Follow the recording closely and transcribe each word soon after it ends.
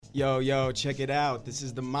Yo, check it out. This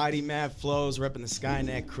is the Mighty Mad Flows, repping the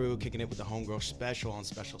Skynet crew, kicking it with the Homegirl Special on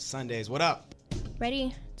Special Sundays. What up?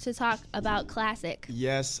 Ready to talk about classic?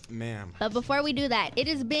 Yes, ma'am. But before we do that, it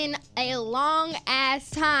has been a long-ass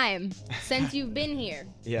time since you've been here.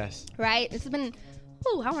 Yes. Right? It's been,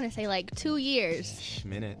 I want to say like 2 years.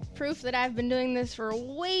 Minute. Proof that I've been doing this for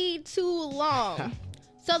way too long.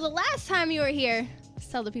 So the last time you were here, let's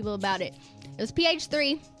tell the people about it. It was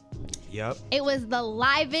PH3. Yep. It was the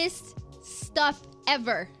livest stuff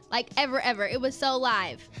ever. Like, ever. It was so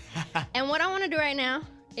live. And what I want to do right now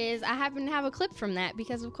is I happen to have a clip from that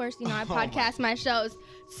because, of course, I podcast my shows.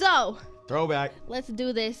 So, throwback. Let's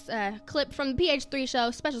do this clip from the PH3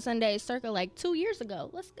 show, Special Sundays, circa like 2 years ago.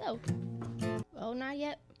 Let's go. Oh, not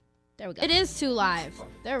yet. There we go. It is too live.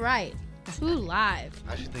 They're right. Too live.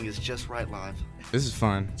 I actually think it's just right live. This is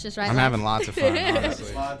fun. It's just right I'm live. having lots of fun,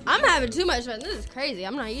 honestly. I'm having too much fun. This is crazy.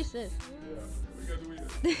 I'm not used to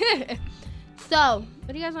this. So,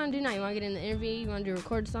 what do you guys want to do now? You want to get in the interview? You want to do a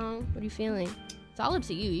record song? What are you feeling? It's all up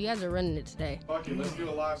to you. You guys are running it today. Fuck it, let's do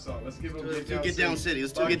a live song. Let's give them Get Down City.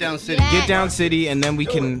 Let's do Get Down City. Yeah. Get Down City, and then we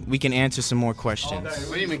can answer some more questions.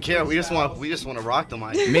 We don't even care. We just want to rock the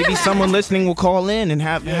mic. Maybe someone listening will call in and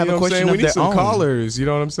have a question of We need their some own. callers. You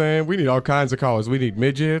know what I'm saying? We need all kinds of callers. We need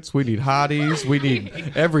midgets. We need hotties. We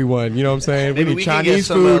need everyone. You know what I'm saying? Maybe we need we can get Chinese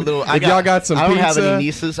some food. little. If y'all got some I don't pizza, have any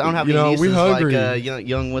nieces. I don't have any nieces. we hungry. Like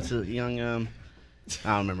young. What's it? Young. I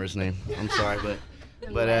don't remember his name. I'm sorry,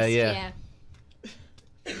 but yeah.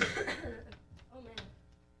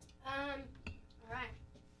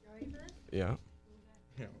 Yeah.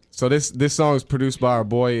 So this song is produced by our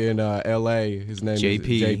boy in L.A. His name JP.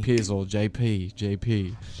 is J Pizzle.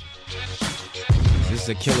 JP. This is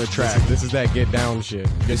a killer track. This is that get down shit.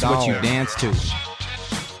 Get This is what you down. dance to.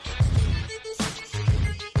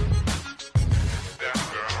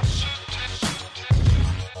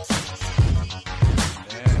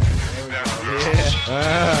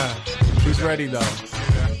 Who's ready though?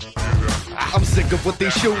 I'm sick of what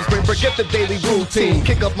these shoes bring. Forget the daily routine.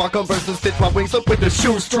 Kick up my Converse and stitch my wings up with the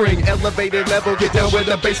shoestring. Elevated level, get down with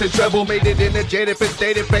the bass and treble. Made it in a jaded, been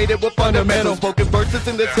stated, faded with fundamentals. Spoken verses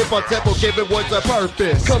in this hip hop tempo, giving words a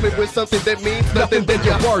purpose. Coming with something that means nothing, then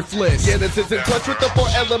you're worthless. Yeah, this is in touch with the four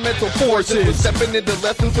elemental forces. We're stepping into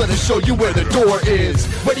lessons, let us show you where the door is.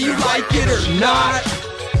 Whether you like it or not,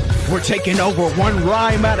 We're taking over one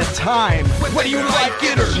rhyme at a time. whether you like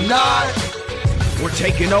it or not, We're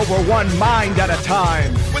taking over one mind at a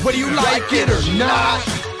time. whether you like it or not.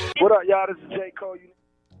 What up, y'all? This is J. Cole.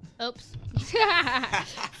 Oops.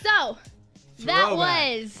 So, that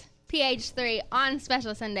was PH3 on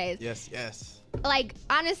Special Sundays. Yes. Like,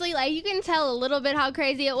 honestly, like, you can tell a little bit how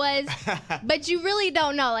crazy it was, but you really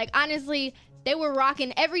don't know. Like, honestly, they were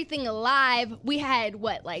rocking everything live. We had,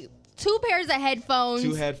 2 pairs of headphones.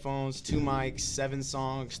 2 headphones, 2 mics, 7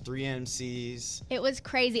 songs, 3 MCs. It was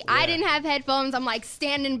crazy. I Yeah. didn't have headphones. I'm,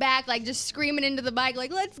 standing back, just screaming into the mic,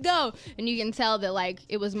 let's go. And you can tell that,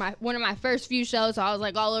 it was one of my first few shows, so I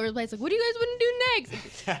was, all over the place, what do you guys want to do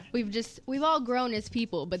next? We've all grown as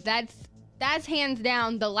people, but that's hands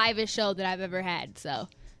down the livest show that I've ever had, so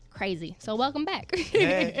crazy. So welcome back.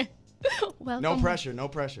 Hey. Welcome. No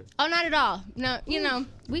pressure. Oh, not at all. No,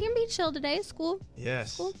 we can be chill today. It's cool.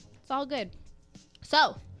 Yes. Cool. It's all good.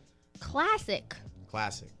 So, Classic,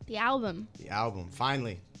 Classic. the album. The album,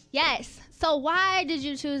 finally. Yes. So why did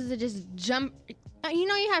you choose to just jump?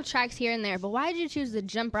 You have tracks here and there, but why did you choose to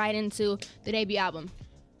jump right into the debut album?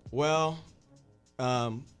 Well,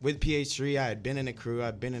 with PH3, I had been in a crew.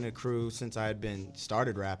 I've been in a crew since I had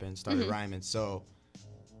started rapping, rhyming. So,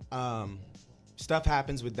 stuff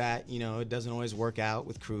happens with that. It doesn't always work out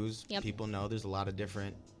with crews. Yep. People know there's a lot of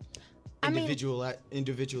different I mean-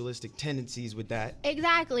 individualistic tendencies with that.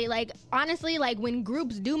 Exactly. Honestly, when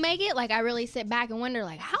groups do make it, I really sit back and wonder,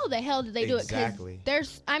 how the hell did they do it? 'Cause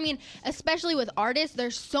Exactly. especially with artists,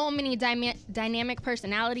 there's so many dynamic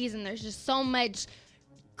personalities, and there's just so much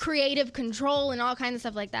creative control and all kinds of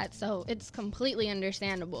stuff like that. So it's completely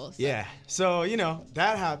understandable. So. Yeah. So,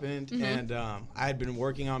 that happened, and I had been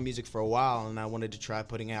working on music for a while, and I wanted to try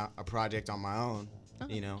putting out a project on my own,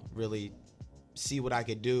 really see what I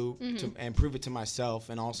could do and prove it to myself,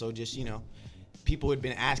 and also just, people had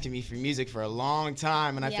been asking me for music for a long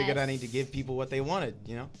time, and I figured I need to give people what they wanted,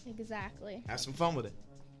 Exactly. Have some fun with it.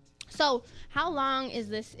 So, how long is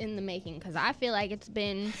this in the making? Because I feel like it's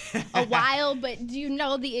been a while, but do you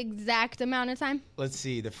know the exact amount of time? Let's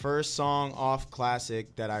see. The first song off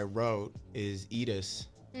Classic that I wrote is Eat Us,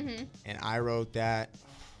 and I wrote that,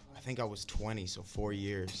 I think I was 20, so 4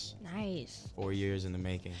 years. Nice. 4 years in the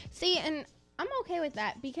making. See, and I'm okay with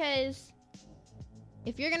that because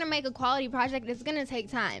if you're gonna make a quality project, it's gonna take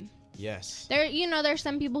time. Yes. There's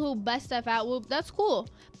some people who bust stuff out. Well, that's cool.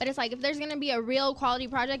 But it's like, if there's gonna be a real quality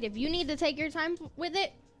project, if you need to take your time with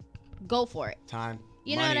it, go for it. Time.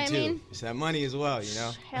 You know money what I too. mean? It's that money as well, you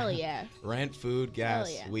know? Hell yeah. Rent, food, gas,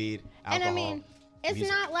 Hell yeah. weed, And alcohol. I mean, it's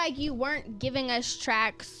music. not like you weren't giving us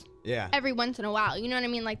tracks Yeah. every once in a while. You know what I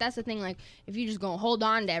mean? Like, that's the thing. Like, if you just gonna hold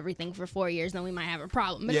on to everything for 4 years, then we might have a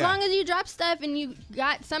problem. But as Yeah. long as you drop stuff and you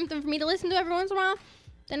got something for me to listen to every once in a while,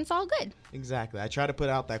 then it's all good. Exactly. I try to put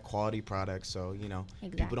out that quality product so, Exactly.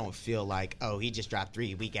 people don't feel like, oh, he just dropped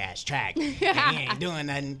 3 weak-ass tracks. And he ain't doing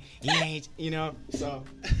nothing. He ain't, so.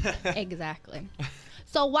 Exactly.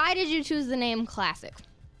 So why did you choose the name Classic?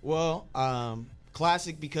 Well,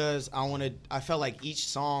 classic because I felt like each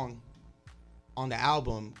song on the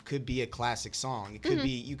album could be a classic song. It could be,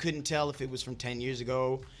 you couldn't tell if it was from 10 years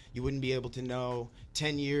ago. You wouldn't be able to know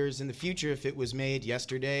 10 years in the future if it was made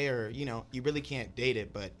yesterday, or, you really can't date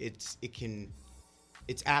it, but it's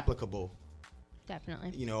applicable,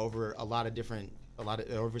 Definitely. over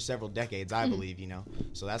over several decades, I believe,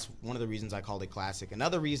 So that's one of the reasons I called it classic.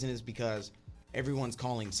 Another reason is because everyone's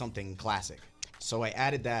calling something classic. So I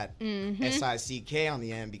added that SICK on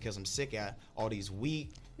the end because I'm sick at all these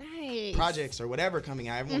weak Nice. projects or whatever coming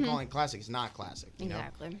out. Everyone calling it classic. It's not classic.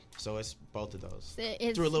 Exactly. So it's both of those.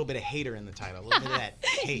 It's- Threw a little bit of hater in the title. A little bit of that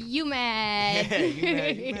hate. You mad? Yeah,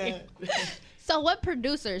 you mad. So what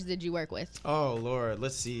producers did you work with? Oh, Lord.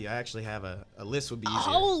 Let's see. I actually have a list would be easier.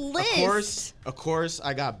 Oh, list. Of course,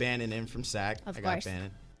 I got Bannon in from SAC. Of I got course. Bannon.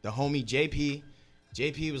 The homie JP.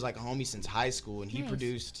 JP was like a homie since high school, and he Nice.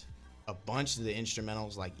 produced a bunch of the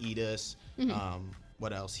instrumentals like Eat Us.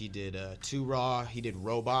 What else? He did Too Raw. He did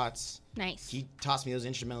Robots. Nice. He tossed me those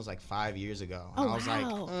instrumentals like 5 years ago. Oh, and I was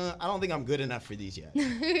wow. like, I don't think I'm good enough for these yet.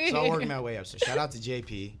 So I'm working my way up. So shout out to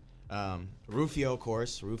JP. Rufio, of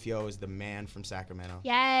course. Rufio is the man from Sacramento.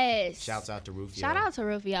 Yes. Shouts out to Rufio. Shout out to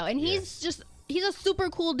Rufio. And he's a super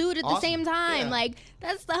cool dude at the Awesome. same time. Yeah. Like,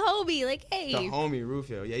 that's the homie. Like, hey. The homie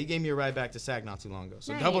Rufio. Yeah, he gave me a ride back to Sac not too long ago.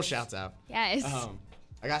 So Nice. double shouts out. Yes.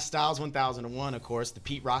 I got Styles 1001, of course, the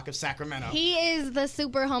Pete Rock of Sacramento. He is the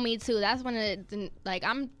super homie too. That's one of the, like,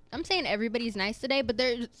 I'm saying everybody's nice today, but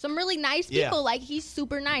there's some really nice people. Yeah. Like, he's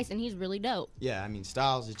super nice and he's really dope. Yeah, I mean,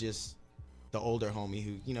 Styles is just the older homie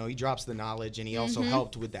who, he drops the knowledge, and he also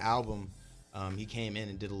helped with the album. He came in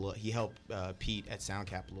and did he helped Pete at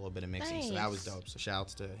SoundCap a little bit of mixing, so that was Nice. dope. So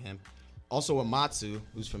shouts to him. Also Amatsu,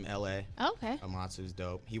 who's from LA. Okay. Amatsu's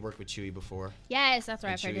dope. He worked with Chewy before. Yes, that's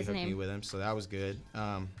right. And I've heard Chewy his hooked me name. with him, so that was good.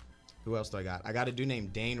 Who else do I got? I got a dude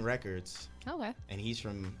named Dane Records. Okay. And he's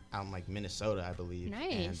from out in like Minnesota, I believe.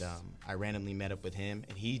 Nice. And I randomly met up with him,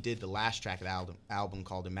 and he did the last track of the album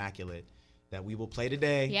called Immaculate that we will play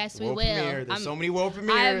today. Yes, The we world will. Premiere. There's so many world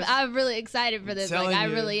premieres. I'm really excited for this. Like, telling I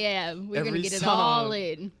you, really am. We're gonna every get it song. all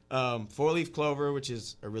in. 4-Leaf Clover, which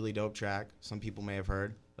is a really dope track. Some people may have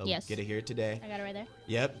heard. They'll Yes. get to hear it today. I got it right there.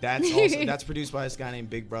 Yep, that's produced by this guy named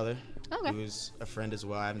Big Brother, Okay. who's a friend as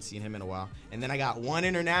well. I haven't seen him in a while. And then I got one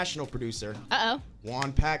international producer, Uh-oh.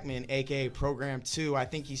 Juan Pacman, aka Program 2. I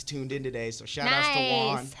think he's tuned in today, so shout outs to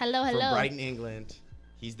Juan Nice. Hello, from hello. Brighton, England.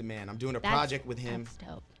 He's the man. I'm doing a project with him, That's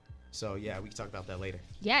dope. so yeah, we can talk about that later.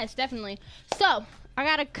 Yes, definitely. So, I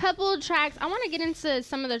got a couple of tracks. I want to get into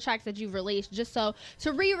some of the tracks that you've released just so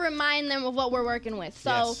to remind them of what we're working with.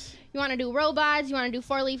 So, Yes. you want to do Robots, you want to do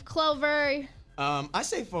 4-Leaf Clover. I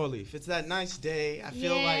say 4-Leaf. It's that nice day. I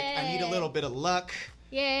feel like I need a little bit of luck.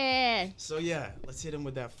 Yeah. So yeah, let's hit him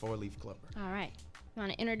with that 4-Leaf Clover. All right. You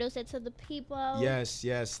want to introduce it to the people? Yes.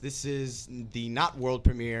 This is the not world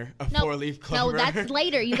premiere of Nope. 4-Leaf No, Clover. that's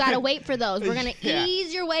later. You got to wait for those. We're going to Yeah.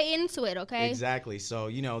 ease your way into it, okay? Exactly. So,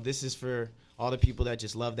 this is for all the people that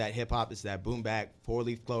just love that hip hop. It's that boom back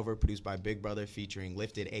 4-Leaf Clover produced by Big Brother featuring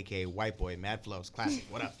Lifted, aka White Boy, Mad Flows. Classic.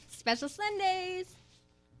 What up? Special Sundays.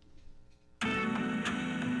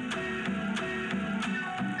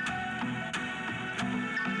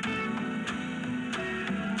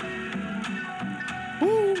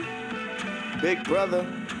 Big Brother.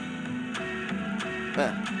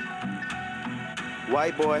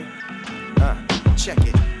 White boy. Check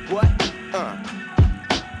it. What?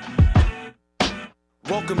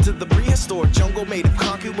 Welcome to the prehistoric jungle made of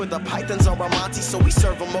concrete where the pythons are our Monty, so we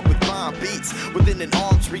serve them up with bomb beats. Within an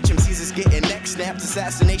arm's reach, MCs is getting neck snapped,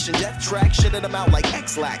 assassination, death track, shitting them out like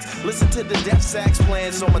X-Lax. Listen to the death sax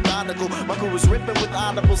playing so methodical. My crew is ripping with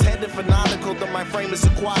audibles, headed for nautical. Though my frame is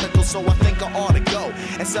aquatical, so I think I ought to go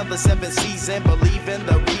and sell the 7 seas and believe in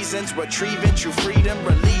the reasons, retrieving true freedom,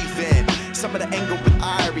 relieving. some of the anger with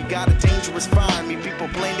Irie. Got a dangerous fire in me. People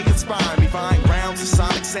blame to conspire me. Buying rounds of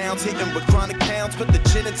sonic sounds, hitting with chronic pounds. Put the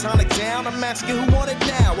gin and tonic down. I'm asking who want it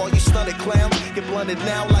now. All you stunted clowns get blunted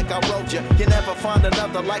now like I wrote you. You never find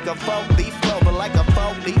another like a four-leaf clover, like a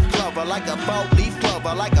four-leaf clover, like a four-leaf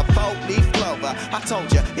clover, like a four-leaf clover. I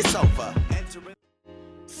told you, it's over.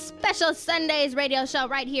 Special Sundays radio show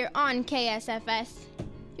right here on KSFS.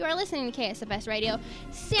 You are listening to KSFS Radio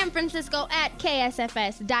San Francisco at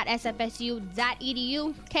ksfs.sfsu.edu.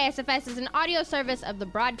 KSFS is an audio service of the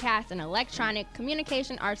Broadcast and Electronic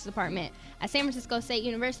Communication Arts Department at San Francisco State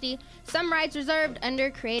University. Some rights reserved under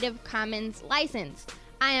Creative Commons license.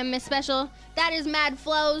 I am Miss Special. That is Mad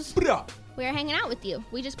Flows. We are hanging out with you.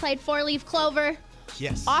 We just played Four Leaf Clover.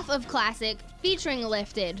 Yes. Off of Classic, featuring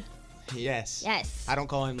Lifted. Yes. Yes. I don't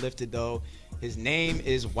call him Lifted, though. His name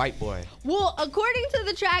is White Boy. Well, according to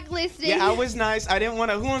the track listing. Yeah, I was nice. I didn't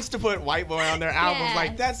want to. Who wants to put White Boy on their album? Yeah.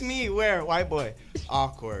 Like, that's me. Where? White Boy.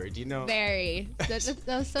 Awkward, Very. That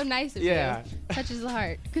was so nice of Yeah. you. Touches the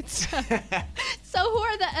heart. Good stuff. So who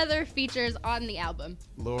are the other features on the album?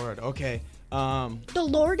 Lord. Okay. The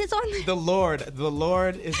Lord is on there? The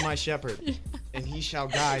Lord is my shepherd, and he shall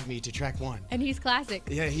guide me to track 1. And he's classic.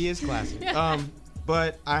 Yeah, he is classic.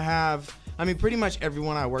 But pretty much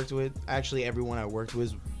everyone I worked with,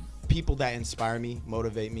 people that inspire me,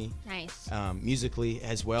 motivate me. Nice. Musically,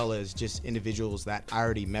 as well as just individuals that I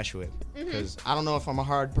already mesh with. Because I don't know if I'm a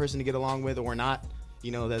hard person to get along with or not.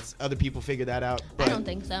 You know, that's other people figure that out. But, I don't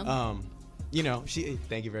think so.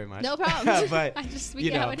 Thank you very much. No problem. But I just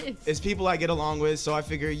speak how it is. It's people I get along with, so I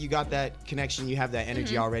figure you got that connection, you have that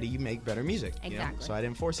energy already, you make better music. Exactly. You know? So I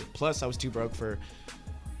didn't force it. Plus, I was too broke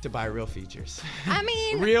to buy real features. I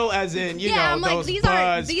mean, real as in, I'm like, those these buzz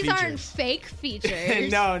aren't features. fake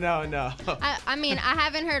features. No. I mean, I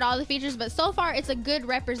haven't heard all the features, but so far it's a good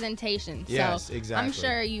representation. Yes, so exactly. I'm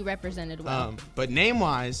sure you represented well. But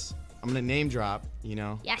name-wise, I'm going to name drop,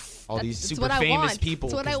 Yes. all these that's super what I famous want. people.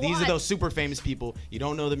 That's what I 'Cause these are want. those super famous people. You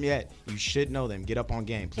don't know them yet. You should know them. Get up on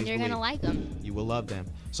game. Please And you're believe. going to like them. You will love them.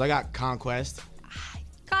 So I got Conquest.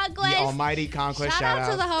 Conquest. The almighty Conquest. Shout out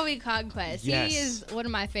to the homie Conquest. Yes. He is one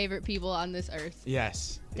of my favorite people on this earth.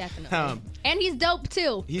 Yes. Definitely. And he's dope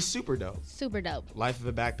too. He's super dope. Super dope. Life of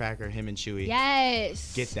a Backpacker, him and Chewy.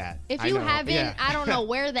 Yes. Get that. If I you know. haven't, Yeah. I don't know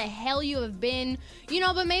where the hell you have been,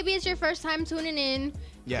 but maybe it's your first time tuning in.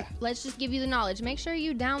 Yeah. Let's just give you the knowledge. Make sure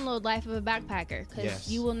you download Life of a Backpacker because Yes.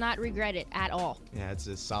 you will not regret it at all. Yeah, that's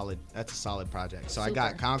a solid project. So I Super.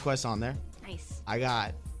 got Conquest on there. Nice. I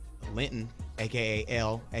got Linton, aka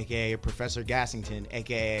L, aka Professor Gassington,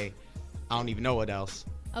 aka I don't even know what else.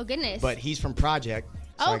 Oh, goodness. But he's from Project.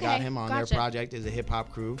 So Okay, I got him on gotcha. there. Project is a hip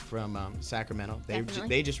hop crew from Sacramento. Definitely.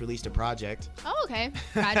 They just released a project Oh, okay.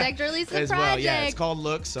 Project released a as project. well. Yeah, it's called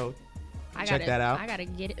Look. So check that out. I gotta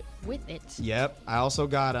get it with it. Yep. I also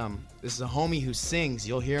got this is a homie who sings.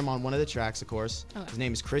 You'll hear him on one of the tracks, of course. Okay. His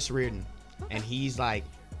name is Chris Reardon, and he's like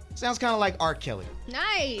sounds kind of like R. Kelly.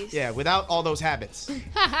 Nice. Yeah, without all those habits.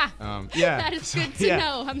 Yeah. That is good to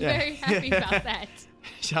know. I'm very happy about that.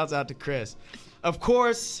 Shouts out to Chris. Of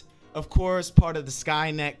course, part of the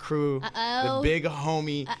Skynet crew, Uh-oh. the big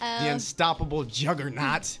homie, Uh-oh. the unstoppable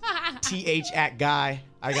juggernaut, TH at Guy.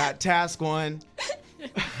 I got Task One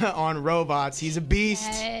on robots. He's a beast.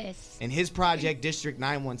 Yes. And his project, District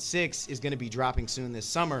 916, is going to be dropping soon this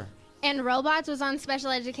summer. And Robots was on Special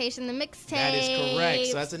Education, the mixtape. That is correct.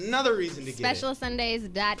 So that's another reason to get it.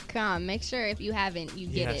 SpecialSundays.com. Make sure if you haven't, you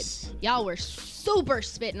get Yes. it. Y'all were super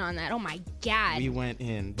spitting on that. Oh my God. We went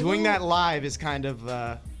in. Doing that live is kind of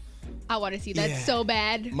I want to see that Yeah. so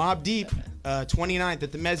bad. Mob Deep, 29th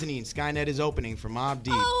at the Mezzanine. Skynet is opening for Mob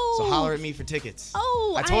Deep. Oh. So holler at me for tickets.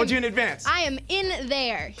 Oh, I told you in advance. I am in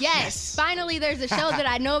there. Yes. Finally, there's a show that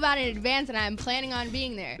I know about in advance, and I'm planning on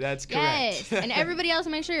being there. That's correct. Yes. And everybody else,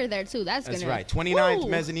 make sure you're there too. That's That's gonna. right. 29th, Woo.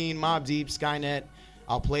 Mezzanine, Mob Deep, Skynet.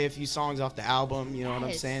 I'll play a few songs off the album. You know what I'm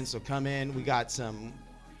Yes. saying? So come in.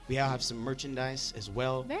 We have some merchandise as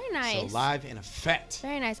well. Very nice. So live in effect.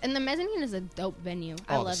 Very nice. And the Mezzanine is a dope venue.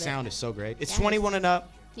 I Oh, love the it. sound is so great. It's Yes. 21 and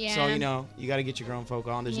up. Yeah. So, you got to get your grown folk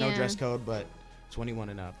on. There's no Yeah. dress code, but 21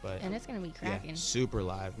 and up. But And it's gonna be cracking. yeah, super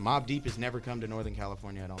live. Mob Deep has never come to Northern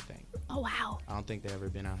California, I don't think. Oh wow. I don't think they've ever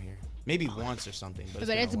been out here. Maybe once or something. But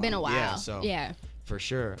It's been a while. Yeah, so Yeah. for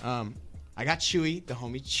sure. I got Chewy, the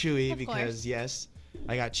homie Chewy, Of because course. yes,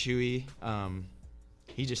 I got Chewy.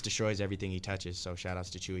 He just destroys everything he touches. So shout outs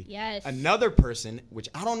to Chewy. Yes. Another person, which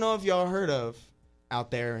I don't know if y'all heard of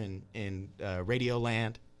out there in Radio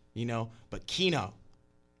Land, but Kino.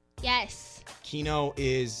 Yes. Kino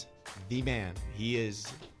is the man. He is.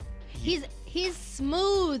 He's He's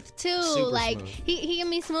smooth too. Super like smooth. he can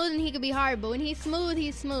be smooth and he can be hard, but when he's smooth,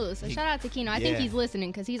 he's smooth. So shout out to Kino. I think Yeah. he's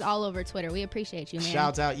listening because he's all over Twitter. We appreciate you, man.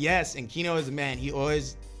 Shouts out, yes, and Kino is a man. He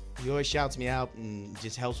always shouts me out and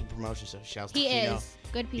just helps with promotion. So shouts He to Kino. is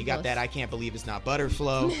good people. He got that. I can't believe it's not butter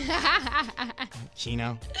flow.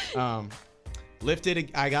 Kino.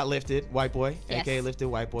 Lifted. I got Lifted, White Boy, Yes. aka Lifted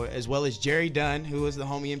White Boy, as well as Jerry Dunn, who was the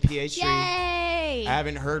homie in PH3. Yay! I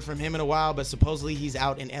haven't heard from him in a while, but supposedly he's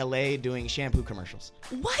out in LA doing shampoo commercials.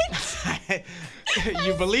 What?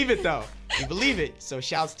 You believe it though. You believe it. So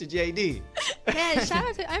shouts to JD. Man, shout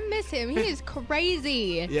out to I miss him. He is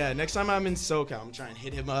crazy. Yeah, next time I'm in SoCal, I'm trying to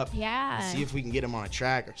hit him up. Yeah. And see if we can get him on a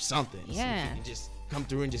track or something. See if Yeah. he can just come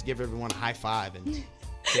through and just give everyone a high five and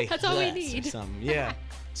say That's all we bless or need. something. Yeah.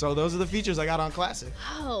 So those are the features I got on Classic.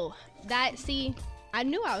 Oh, I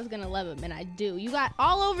knew I was gonna love him, and I do. You got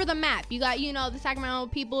all over the map. You got, the Sacramento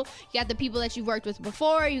people. You got the people that you've worked with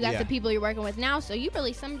before. You got Yeah. the people you're working with now. So you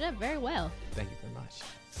really summed it up very well. Thank you very much.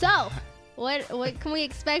 So, what can we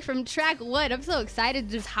expect from track one? I'm so excited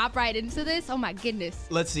to just hop right into this. Oh my goodness.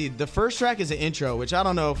 Let's see. The first track is an intro, which I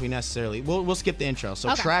don't know if we necessarily. We'll skip the intro. So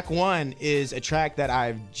Okay. track one is a track that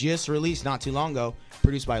I've just released not too long ago,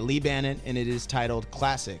 produced by Lee Bannon, and it is titled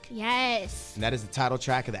Classic. Yes. And that is the title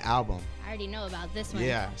track of the album. I already know about this one.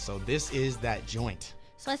 Yeah. So this is that joint.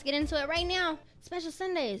 So let's get into it right now. Special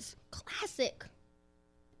Sundays. Classic.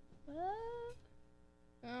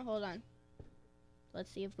 Hold on. Let's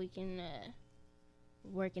see if we can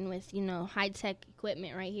working with, high-tech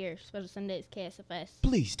equipment right here. Special Sundays KSFS.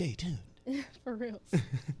 Please stay tuned For real.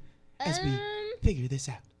 as we figure this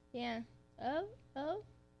out. Yeah. Oh.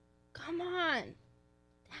 Come on.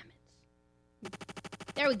 Damn it.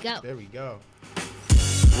 There we go. There we go.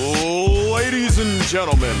 Ladies and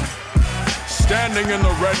gentlemen, standing in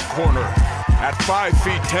the red corner at 5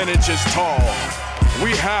 feet 10 inches tall,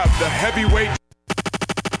 we have the heavyweight.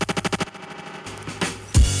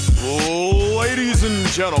 Ladies and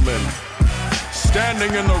gentlemen,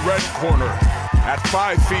 standing in the red corner at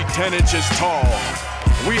 5 feet 10 inches tall,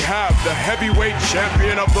 we have the heavyweight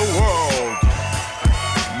champion of the world,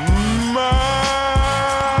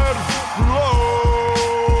 Mad Flow.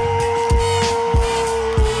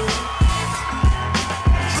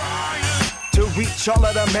 To reach all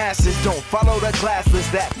of the masses, don't follow the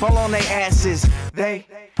classless that fall on their asses. They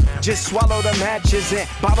just swallow the matches and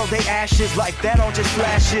bottle their ashes like that on just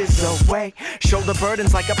flashes away. Shoulder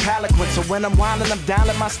burdens like a palanquin, so when I'm wildin', I'm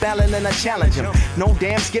dialing my styling and I challenge 'em. No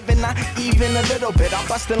damn skipping, not even a little bit. I'm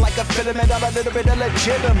busting like a filament on a little bit of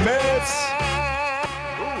legitimate.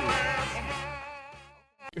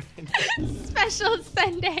 Special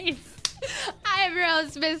Sundays. I am Real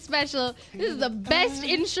Smith Special. This is the best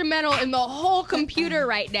instrumental in the whole computer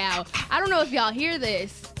right now. I don't know if y'all hear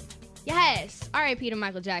this. Yes. R.I.P. to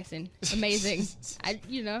Michael Jackson. Amazing. I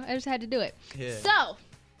just had to do it. Yeah. So,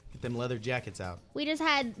 Get them leather jackets out. we just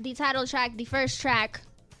had the title track, the first track,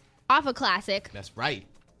 off a classic, That's right.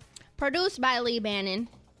 produced by Lee Bannon.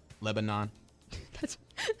 Lebanon.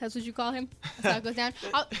 That's what you call him? That's how it goes down.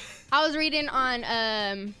 I was reading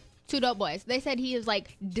on Two Dope Boys. They said he is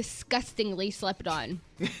like disgustingly slept on.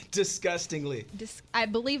 Disgustingly. I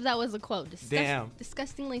believe that was a quote. Damn.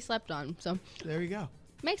 Disgustingly slept on. So There we go.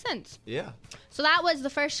 makes sense. Yeah. So that was the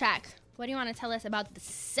first track. What do you want to tell us about the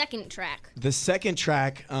second track? The second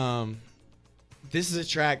track, this is a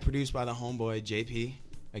track produced by the homeboy JP.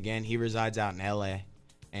 Again, he resides out in LA,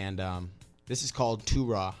 and this is called Too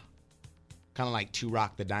Raw. Kind of like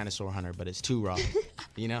Turok the Dinosaur Hunter, but it's Too Raw.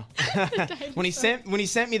 You know? when he sent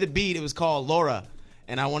me the beat, it was called Laura,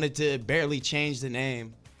 and I wanted to barely change the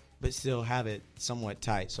name, but still have it somewhat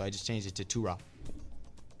tight, so I just changed it to Too Raw.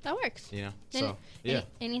 That works. You know? So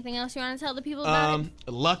Anything else you want to tell the people about it?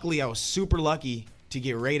 Luckily, I was super lucky to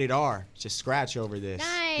get rated R, just scratch over this.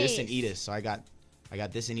 This and Nice. Edis. So I got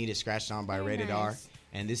this and Edis scratched on by Very rated R, nice.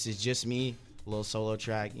 and this is just me, a little solo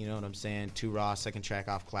track. You know what I'm saying? Too Raw, second track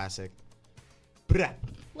off Classic. Brah.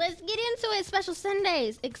 Let's get into it. Special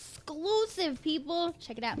Sundays. Exclusive, people.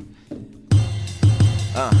 Check it out.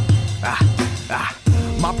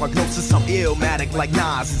 My prognosis, I'm illmatic like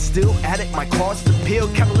Nas, and still at it. My cards to peel,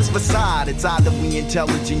 catalyst facade. It's odd that we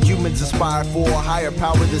intelligent humans aspire for a higher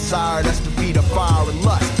power desire that's to feed a fire and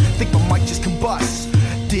lust. Think I might just combust.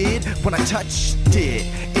 Did when I touched it.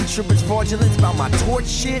 Insurance fraudulence about my torch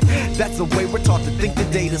shit. That's the way we're taught to think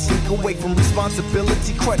today, to sneak away from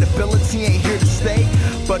responsibility. Credibility ain't here to stay,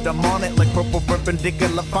 but I'm on it like purple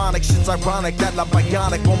perpendicular phonics. Shit's ironic that I'm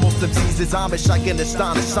bionic. Almost MCs is Amish. I get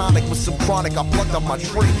astonished. Sonic with some chronic. I plucked up my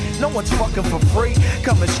tree. No one's fucking for free.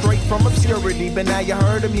 Coming straight from obscurity, but now you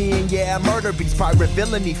heard of me. And yeah, murder beats pirate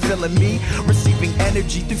villainy filling me. Receiving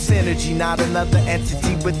energy through synergy, not another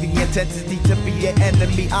entity with the intensity to be an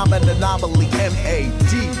enemy. I'm an anomaly.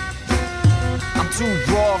 M.A.D. I'm too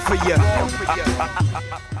raw for you.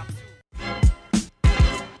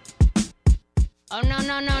 Oh, no.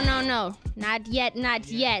 Not yet.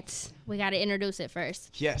 We got to introduce it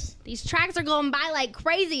first. Yes. These tracks are going by like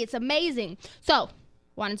crazy. It's amazing. So,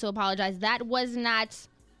 wanted to apologize. That was not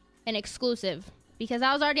an exclusive because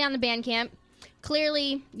I was already on the Bandcamp.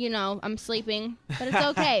 Clearly, I'm sleeping, but it's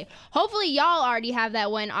okay. Hopefully, y'all already have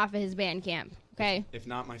that one off of his Bandcamp, okay? If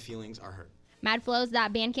not, my feelings are hurt.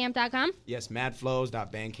 Madflows.bandcamp.com? Yes,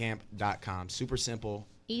 madflows.bandcamp.com. Super simple.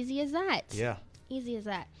 Easy as that. Yeah. Easy as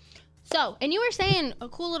that. So, and you were saying a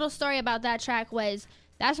cool little story about that track was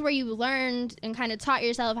that's where you learned and kind of taught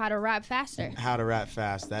yourself how to rap faster. How to rap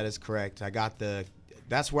fast. That is correct.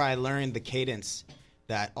 That's where I learned the cadence,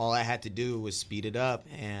 that all I had to do was speed it up,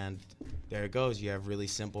 and there it goes. You have really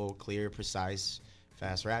simple, clear, precise,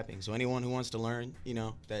 fast rapping. So anyone who wants to learn,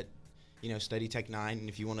 study Tech 9, and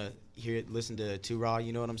if you want to hear it, listen to Too Raw,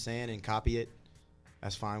 you know what I'm saying, and copy it,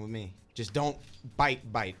 that's fine with me. Just don't bite,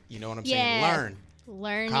 you know what I'm saying? Learn.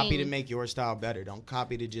 Learning. Copy to make your style better. Don't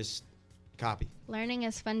copy to just copy. Learning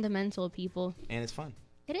is fundamental, people. And it's fun.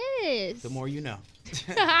 It is. The more you know.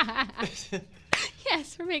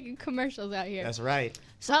 Yes, we're making commercials out here. That's right.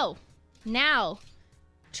 So, now,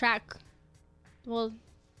 we'll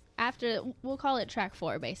call it track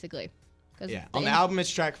 4, basically. Yeah, on the album it's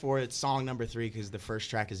track 4, it's song number 3 because the first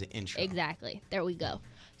track is an intro. Exactly. There we go.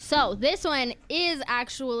 So, this one is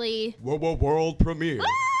actually... World premiere.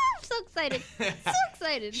 I'm so excited. So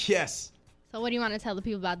excited. Yes. So, what do you want to tell the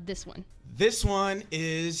people about this one? This one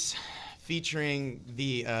is featuring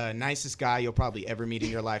the nicest guy you'll probably ever meet in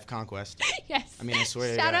your life, Conquest. Yes. I mean, I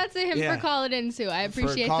swear. Shout out to him for calling in, too. I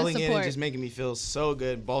appreciate the support. For calling in and just making me feel so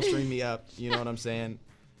good, bolstering me up. You know what I'm saying?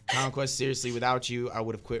 Conquest, seriously, without you, I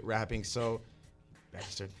would have quit rapping. So,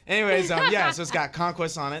 anyways, so it's got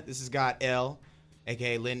Conquest on it. This has got L,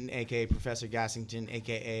 a.k.a. Linton, a.k.a. Professor Gassington,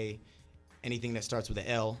 a.k.a. anything that starts with an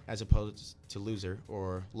L as opposed to loser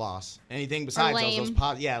or loss. Anything besides those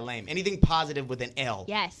lame. Anything positive with an L.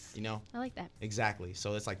 Yes. You know? I like that. Exactly.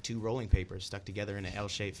 So it's like 2 rolling papers stuck together in an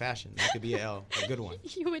L-shaped fashion. That could be an L, a good one.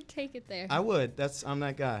 You would take it there. I would. I'm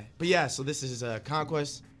that guy. But yeah, so this is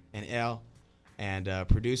Conquest and L, and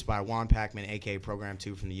produced by Juan Pacman, a.k.a. Program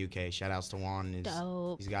 2 from the UK. Shout-outs to Juan.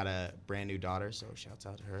 Dope. He's got a brand new daughter, so shouts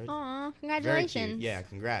out to her. Aw, congratulations. Very cute. Yeah,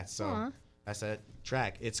 congrats. So that's a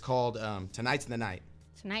track. It's called Tonight's the Night.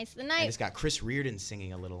 Tonight's the Night. And it's got Chris Reardon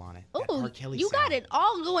singing a little on it. Oh, you got it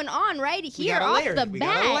all going on right here off the bat. We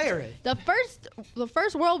gotta layer it. The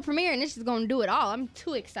first world premiere, and this is going to do it all. I'm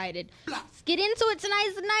too excited. Let's get into it.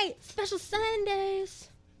 Tonight's the night. Special Sundays.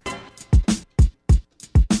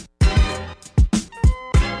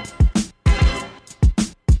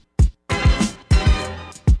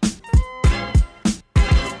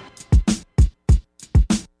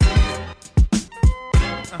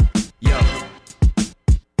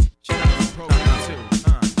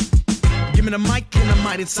 The mic and I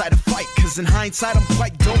might incite a fight, cause in hindsight I'm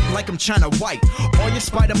quite dope like I'm China White. All your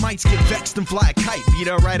spider mites get vexed and fly a kite. Beat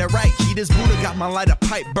her right, heaters Buddha got my lighter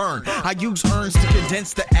pipe burn. I use urns to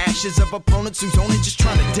condense the ashes of opponents who's only just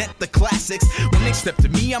trying to dent the classics. When they step to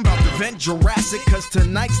me I'm about to vent Jurassic, cause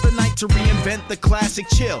tonight's the night to reinvent the classic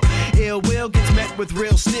chill. Ill will gets met with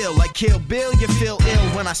real steel, like Kill Bill you feel ill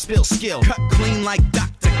when I spill skill. Cut clean like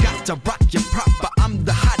Doctor, got to rock your proper. I'm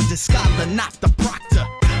the hottest scholar, not the proctor.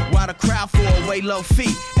 While the crowd for a way low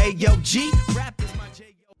fee. Ayo, rap is my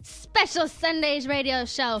J.O. Special Sundays radio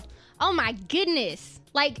show. Oh my goodness.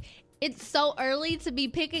 Like, it's so early to be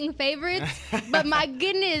picking favorites, but my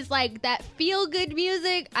goodness, like that feel good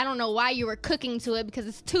music. I don't know why you were cooking to it because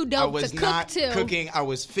it's too dope to cook to. I was not cooking, I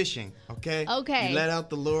was fishing, okay? Okay. You let out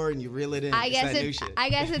the lure and you reel it in. I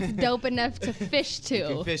guess it's dope enough to fish to. You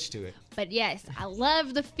can fish to it. But yes, I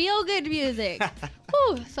love the feel good music.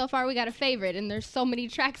 Whew, so far we got a favorite and there's so many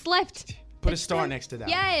tracks left. Put a star next to that.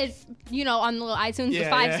 Yes, on the little iTunes the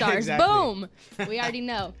 5 stars. Exactly. Boom. We already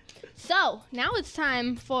know. So, now it's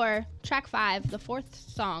time for track 5, the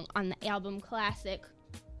 4th song on the album Classic.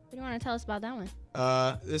 What do you want to tell us about that one?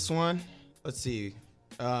 This one, let's see.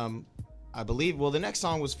 I believe, well, the next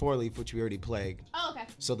song was 4 Leaf, which we already played. Oh, okay.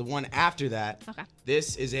 So the one after that, Okay.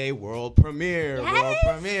 this is a world premiere.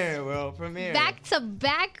 Yes! World premiere. Back to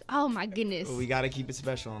back. Oh my goodness. We got to keep it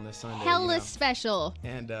special on this Sunday. Hella you know? special.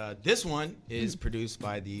 And this one is produced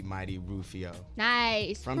by the mighty Rufio.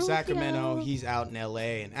 Nice. From Rufio. Sacramento, he's out in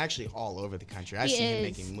LA and actually all over the country. I see him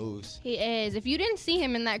making moves. He is. If you didn't see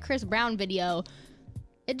him in that Chris Brown video,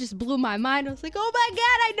 it just blew my mind. I was like, oh my God,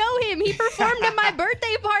 I know him. He performed at my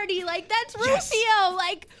birthday party. Like, that's Rufio. Yes.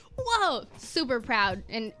 Like, whoa. Super proud.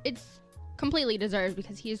 And it's completely deserved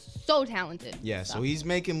because he is so talented. Yeah, so he's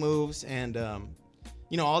making moves and,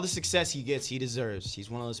 you know, all the success he gets, he deserves. He's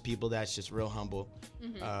one of those people that's just real humble,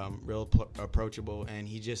 real approachable, and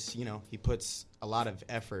he just, you know, he puts a lot of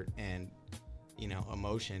effort and, you know,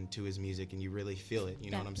 emotion to his music, and you really feel it.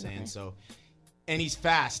 You know what I'm saying? So, and he's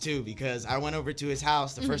fast too, because I went over to his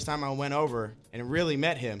house the first time I went over and really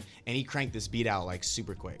met him, and he cranked this beat out like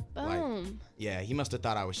super quick. Boom. Like, yeah, he must have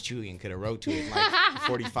thought I was Chewy and could have wrote to it in like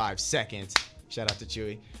 45 seconds. Shout out to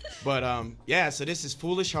Chewy. But yeah, so this is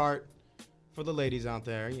Foolish Heart for the ladies out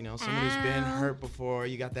there. You know, someone who's been hurt before.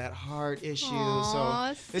 You got that heart issue.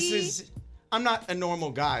 Aw, so this is, I'm not a normal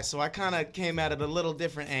guy, so I kind of came at it a little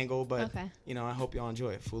different angle, but you know, I hope y'all enjoy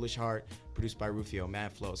it. Foolish Heart, produced by Rufio,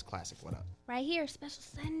 Mad Flows, classic. What up? Right here, Special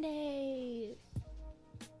Sundays.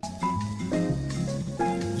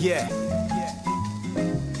 Yeah.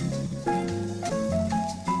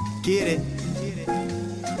 Get it.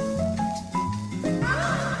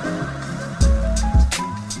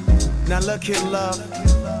 Now look here, love.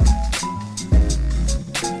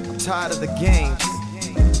 I'm tired of the games.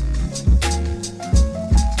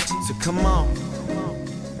 So come on.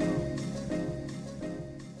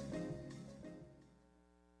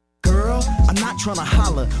 I'm not trying to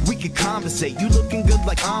holler, we could conversate. You looking good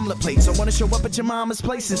like omelet plates. I wanna show up at your mama's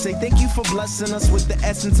place and say thank you for blessing us with the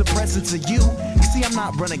essence of presence of you. You see, I'm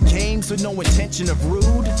not running games with no intention of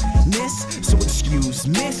rudeness, so excuse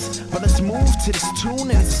miss, but let's move to this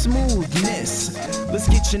tune and smoothness. Let's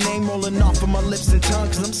get your name rolling off of my lips and tongue,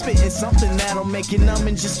 cause I'm spitting something that'll make you numb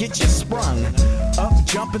and just get you sprung. Up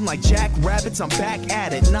jumping like jackrabbits, I'm back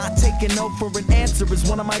at it. Not taking no for an answer is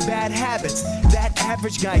one of my bad habits. That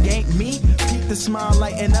average guy ain't me. Peep the smile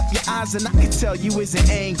lighting up your eyes and I can tell you isn't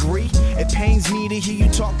angry. It pains me to hear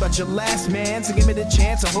you talk about your last man. So give me the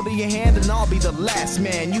chance, I'll hold your hand and I'll be the last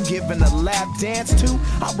man you giving a lap dance to.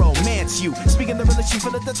 I'll romance you. Speaking the real, you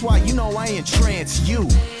feel it, that's why you know I entrance you.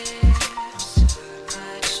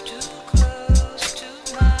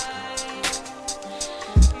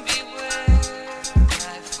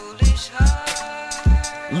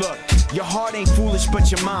 Look, your heart ain't foolish, but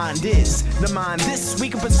your mind is. The mind this, we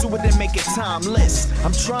can pursue it and make it timeless.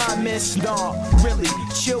 I'm trying, miss, no, really,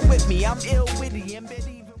 chill with me. I'm ill witty, and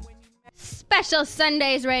even when you... Special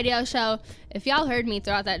Sundays radio show. If y'all heard me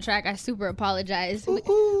throughout that track, I super apologize.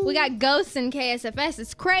 We got Ghosts and KSFS.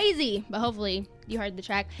 It's crazy, but hopefully you heard the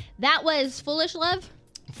track. That was Foolish Love?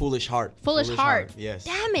 Foolish Heart. Foolish Heart. Yes.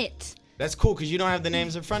 Damn it. That's cool, because you don't have the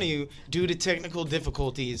names in front of you. Due to technical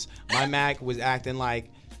difficulties, my Mac was acting like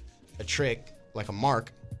a trick, like a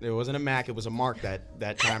mark. There wasn't a Mac, it was a mark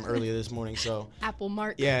that time earlier this morning. So Apple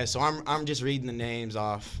Mark. yeah, so I'm just reading the names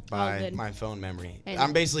off by my phone memory. And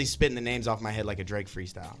I'm basically spitting the names off my head like a Drake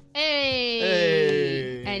freestyle.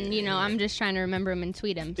 Hey. And you know, I'm just trying to remember them and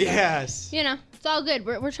tweet them. So, Yes. you know, it's all good.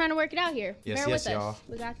 We're trying to work it out here. Yes, Bear yes, with y'all. us.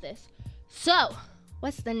 We got this. So,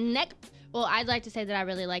 what's the next? Well, I'd like to say that I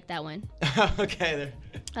really like that one. Okay, there.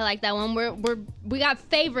 I like that one. We got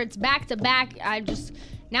favorites back to back.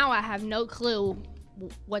 Now I have no clue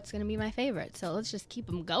what's gonna be my favorite. So let's just keep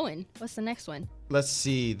them going. What's the next one? Let's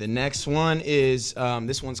see. The next one is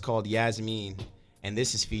this one's called Yasmin, and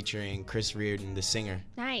this is featuring Chris Reardon, the singer.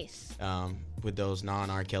 Nice. With those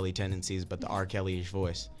non-R. Kelly tendencies, but the R. Kelly-ish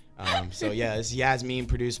voice. So yeah, it's Yasmin,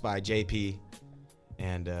 produced by JP,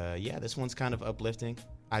 and yeah, this one's kind of uplifting.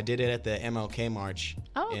 I did it at the MLK March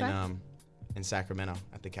in Sacramento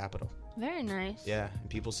at the Capitol. Very nice. Yeah, and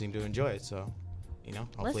people seem to enjoy it, so, you know,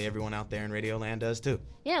 hopefully everyone out there in Radio Land does too.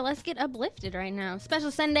 Yeah, let's get uplifted right now.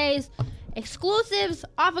 Special Sundays, exclusives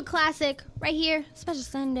off a classic right here. Special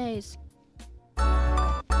Sundays.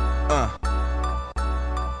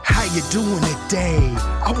 How you doing today?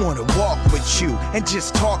 I wanna walk with you and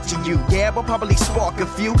just talk to you. Yeah, we'll probably spark a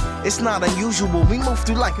few. It's not unusual, we move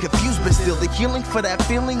through like confused, but still the healing for that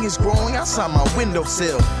feeling is growing outside my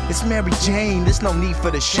windowsill. It's Mary Jane, there's no need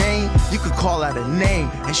for the shame. You could call out a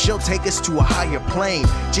name and she'll take us to a higher plane.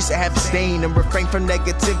 Just abstain and refrain from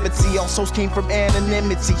negativity. All souls came from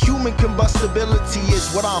anonymity. Human combustibility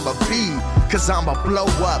is what I'ma be, cause I'ma blow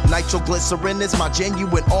up. Nitroglycerin is my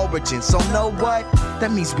genuine origin. So know what?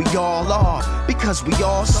 That means we all are, because we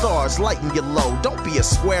all stars, lighten your low. Don't be a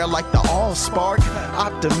square like the All-Spark.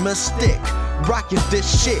 Optimistic, rocking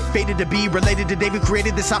this shit. Fated to be related to David,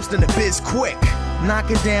 created this obstinate biz quick.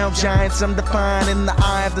 Knocking down giants, I'm defined in the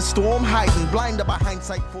eye of the storm, heightened, blinded by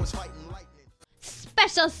hindsight, force fighting lightning.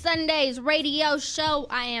 Special Sundays radio show.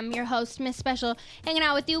 I am your host, Miss Special, hanging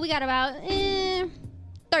out with you. We got about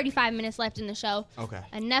 35 minutes left in the show. Okay.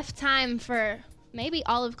 Enough time for maybe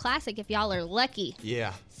Olive Classic if y'all are lucky.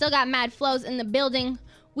 Yeah. Still got Mad Flows in the building.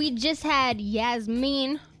 We just had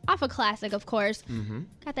Yasmin off a Classic, of course. Mm-hmm.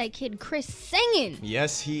 Got that kid Chris singing.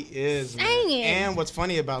 Yes, he is. Singing. Man. And what's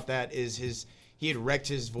funny about that is he had wrecked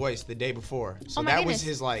his voice the day before. So Oh my that goodness.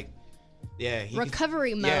 was his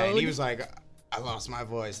Recovery mode. Yeah, and he was like, I lost my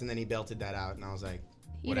voice, and then he belted that out, and I was like,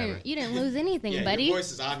 whatever. You didn't lose anything, Yeah, buddy. your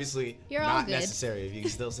voice is obviously You're all not good. necessary if you can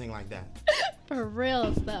still sing like that. For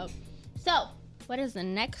real, though. So, what is the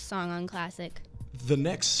next song on Classic? The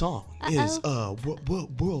next song is,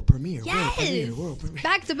 world premiere. Yes!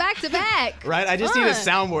 Back to back to back. Right? I just need a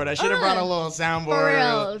soundboard. I should have brought a little soundboard. For or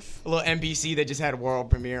reals. a little NBC that just had world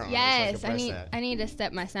premiere on it. Yes, so I, could press I need to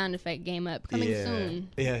step my sound effect game up. Coming Yeah. soon.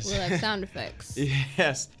 Yes. We'll have sound effects.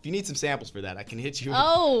 Yes. If you need some samples for that, I can hit you.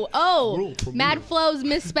 Oh, World premiere. Mad Flows,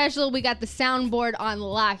 Miss Special. We got the soundboard on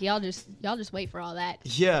lock. Y'all just wait for all that.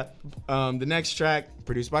 Yeah. The next track,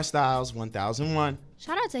 produced by Styles, 1001.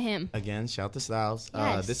 Shout out to him. Again, shout to Styles.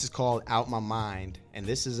 Yes. This is called Out My Mind. And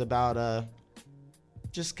this is about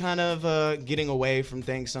just kind of getting away from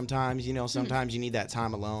things sometimes. You know, sometimes you need that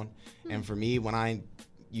time alone. And for me, when I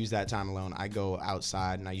use that time alone, I go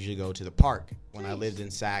outside, and I usually go to the park. When I lived in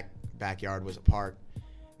Sac, backyard was a park.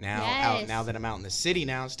 Now, now that I'm out in the city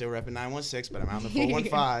now, still repping 916, but I'm out in the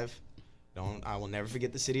 415. I will never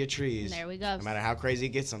forget the city of trees. There we go. No matter how crazy it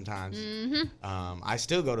gets sometimes. I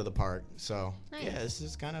still go to the park. So, yeah, this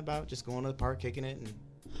is kind of about just going to the park, kicking it. And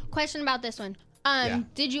Question about this one. Yeah.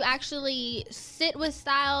 Did you actually sit with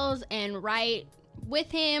Styles and write with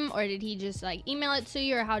him, or did he just like email it to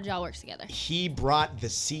you, or how'd y'all work together? he brought the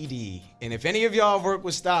CD. And if any of y'all have worked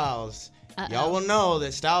with Styles, y'all will know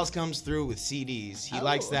that Styles comes through with CDs. He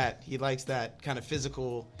likes that. He likes that kind of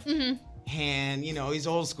physical hand. You know, he's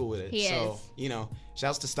old school with it. He so, is. you know,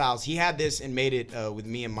 shouts to Styles. He had this and made it with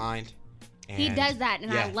me in mind. He And, does that,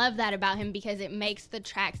 and I yeah. love that about him because it makes the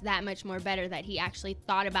tracks that much more better that he actually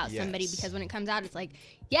thought about somebody, Yes. because when it comes out, it's like,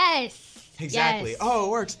 yes. Exactly. Yes. Oh, it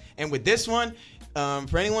works. And with this one,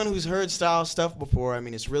 for anyone who's heard Styles stuff before, I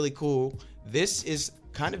mean, it's really cool. This is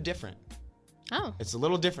kind of different. Oh. It's a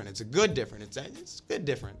little different. It's a good different. It's good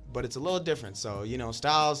different, but it's a little different. So, you know,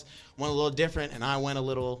 Styles went a little different, and I went a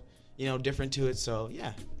little, you know, different to it. So,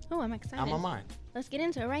 yeah, Oh, I'm excited. out my mind. Let's get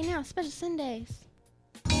into it right now. Special Sundays.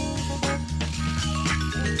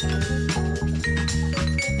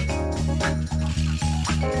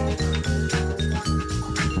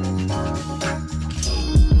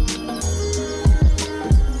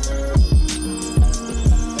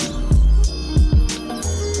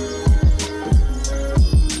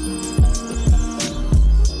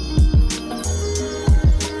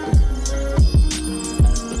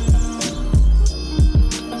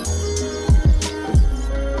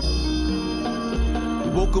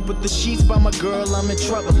 Woke up with the sheets by my girl, I'm in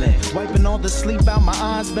trouble. Wiping all the sleep out my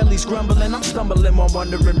eyes, belly's grumbling. I'm stumbling, I'm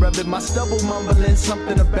wondering, rubbing my stubble, mumbling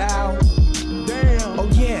something about. Damn. Oh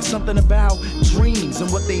yeah, something about dreams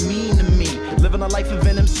and what they mean to me. Living a life of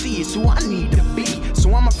an MC is who I need to be.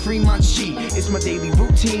 So I'm a free man she. It's my daily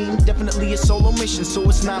routine. Definitely a solo mission, so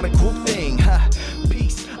it's not a group thing.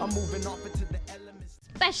 Peace. I'm moving off into the elements.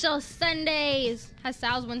 Special Sundays. Has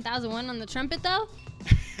Styles 1001 on the trumpet, though?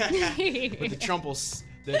 With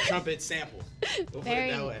the trumpet sample. We'll put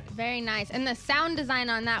it that way. Very nice. And the sound design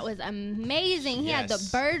on that was amazing. He had the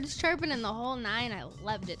Yes. birds chirping and the whole nine. I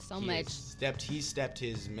loved it so much. He stepped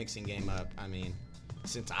his mixing game up. I mean,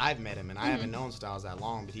 since I've met him, and I haven't known Styles that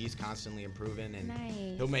long, but he's constantly improving. And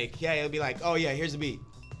Nice. he'll be like, oh yeah, here's the beat.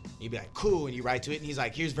 You'd be like, cool, and you write to it, and he's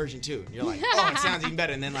like, here's version 2. And you're like, oh, it sounds even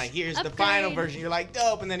better. And then like, here's the final Upgrade. version. You're like,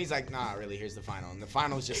 dope. And then he's like, nah, really, here's the final. And the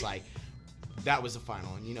final is just like, that was the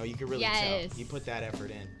final. And you know, you could really Yes. tell. He put that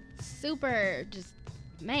effort in. Super, just,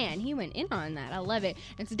 man, he went in on that. I love it.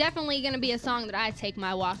 It's definitely going to be a song that I take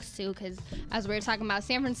my walks to, because as we were talking about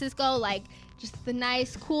San Francisco, like, just the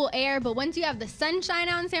nice, cool air. But once you have the sunshine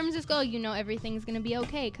out in San Francisco, you know everything's going to be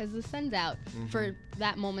okay because the sun's out for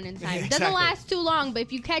that moment in time. It doesn't Exactly. last too long, but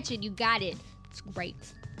if you catch it, you got it. It's great.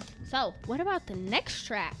 So, what about the next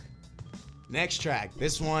track? Next track.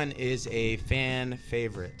 This one is a fan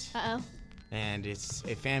favorite. Uh-oh. And it's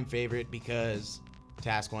a fan favorite because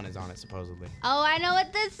Task One is on it supposedly. Oh, I know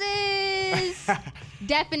what this is.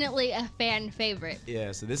 Definitely a fan favorite.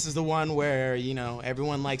 Yeah, so this is the one where, you know,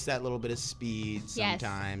 everyone likes that little bit of speed Yes.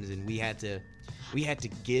 sometimes, and we had to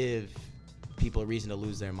give people a reason to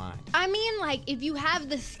lose their mind. I mean, like, if you have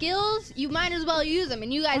the skills, you might as well use them.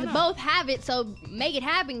 And you guys both have it, so make it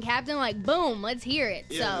happen, Captain. Like, boom, let's hear it.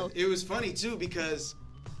 So it was funny too because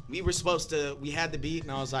we had the beat,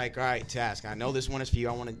 and I was like, all right, Task, I know this one is for you.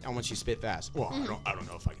 I want you to spit fast. Well, I don't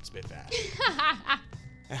know if I can spit fast.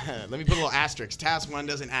 Let me put a little asterisk. Task One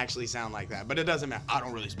doesn't actually sound like that, but it doesn't matter. I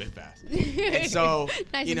don't really spit fast. And so,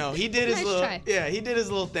 Nice. you know, he did his Nice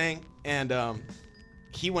little thing, and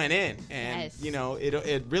he went in, and Yes. you know,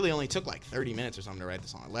 it really only took like 30 minutes or something to write the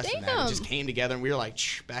song. Less than that. It Damn. just came together, and we were like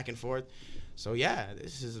back and forth. So yeah,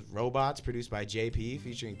 this is Robots, produced by JP,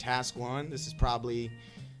 featuring Task One. This is probably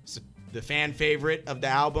the fan favorite of the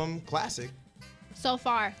album, classic. so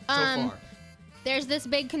far. So far. There's this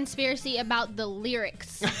big conspiracy about the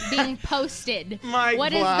lyrics being posted. Mike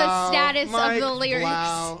What is Blau, the status Mike of the lyrics?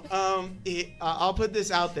 Blau. I'll put this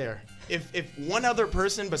out there. If one other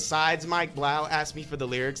person besides Mike Blau asks me for the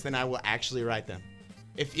lyrics, then I will actually write them.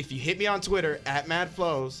 If you hit me on Twitter at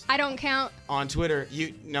MadFlows I don't count. on Twitter, you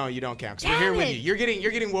don't count because we're Damn here with it. you.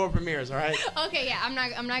 You're getting world premieres, all right? Okay, yeah, I'm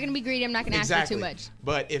not gonna be greedy. I'm not gonna ask for too much.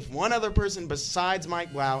 But if one other person besides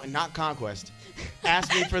Mike Blau and not Conquest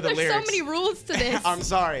asks me for the There's lyrics, so many rules to this. I'm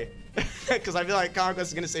sorry. Because I feel like Conquest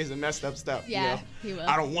is going to say some messed up stuff. Yeah, you know? he will.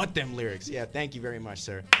 I don't want them lyrics. Yeah, thank you very much,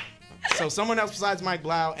 sir. So someone else besides Mike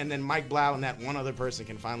Blau, and then Mike Blau and that one other person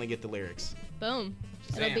can finally get the lyrics. Boom.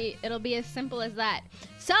 Shazam. It'll be as simple as that.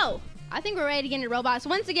 So I think we're ready to get into Robots.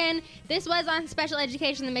 Once again, this was on Special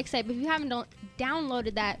Education, the mixtape. If you haven't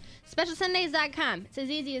downloaded that, specialsundays.com. It's as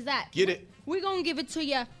easy as that. Get it. We're gonna give it to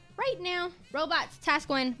you right now. Robots, Task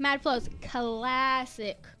One, Mad Flows,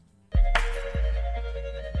 classic.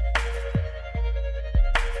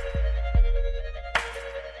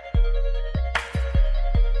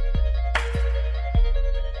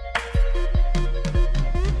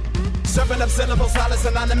 Serving up syllables, silence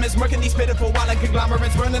anonymous, murking these pitiful violent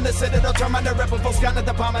conglomerates, burning the citadel, turn my irreparable, scanning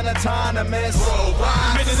the bomb and autonomous.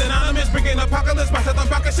 Minutes anonymous, bringing apocalypse, my southern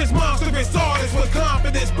buckets, monstrous artists with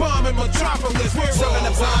confidence, bombing metropolis. We're Serving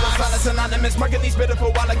up syllables, silence anonymous, murking these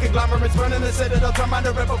pitiful violent conglomerates, burning the citadel, turn my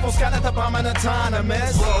irreparable, scanning the bomb and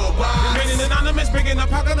autonomous. Minutes anonymous, bringing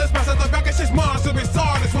apocalypse, my southern buckets, monstrous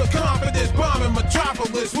artists with confidence, bombing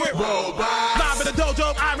metropolis. We're live in the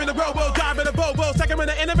dojo, I'm in the robo, dive in the bobo, second in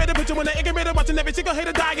the innovator, put you in the ignorator, watching every single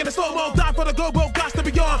hater die in the slow-mo, die for the global, got to be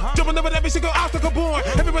on, jumping over every single obstacle born,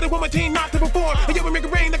 everybody want my team not to perform, and yet we make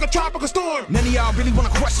it rain like a tropical storm. None of y'all really wanna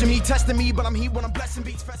question me, testing me, but I'm here when I'm blessing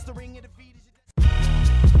beats, festering in the feet.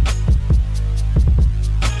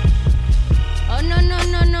 Oh,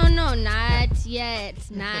 no, not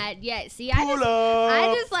yet. See,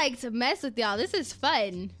 I just like to mess with y'all. This is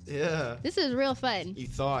fun. Yeah. This is real fun. You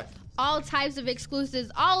thought. All types of exclusives,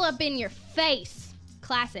 all up in your face.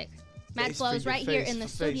 Classic. Mad Face Flows for your right here face, in the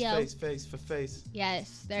for studio. Face for face.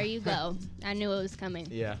 Yes, there you go. I knew it was coming.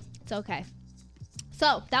 Yeah. It's okay.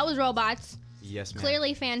 So, that was Robots. Yes, man.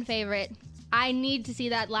 Clearly fan favorite. I need to see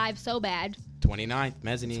that live so bad. 29th,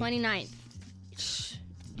 Mezzanine. 29th. Shh.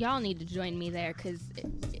 Y'all need to join me there because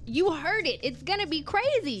you heard it. It's going to be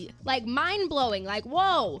crazy. Like, mind-blowing. Like,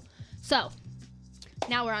 whoa. So,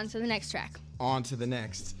 now we're on to the next track. On to the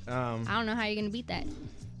next. I don't know how you're going to beat that,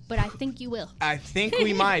 but I think you will. I think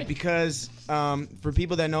we might because for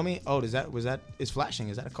people that know me, is flashing.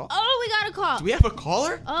 Is that a call? Oh, we got a call. Do we have a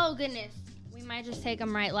caller? Oh, goodness. We might just take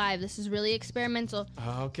them right live. This is really experimental.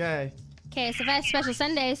 Okay. KSFS Special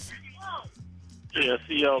Sundays. Yeah,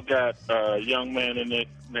 see y'all got a young man in it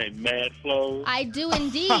named Mad Flows. I do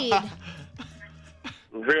indeed.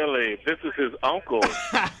 Really? This is his uncle.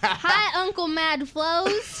 Hi, Uncle Mad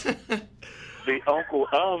Flows. The uncle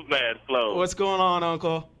of Mad Flows. What's going on,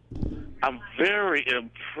 Uncle? I'm very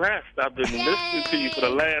impressed. I've been listening to you for the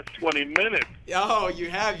last 20 minutes. Oh, you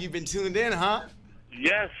have? You've been tuned in, huh?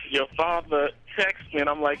 Yes, your father texted me, and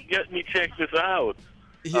I'm like, let me check this out.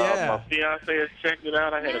 Yeah. My fiance has checked it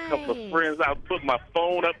out. I had a couple of friends. I put my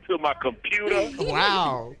phone up to my computer.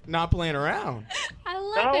 Wow. Not playing around. I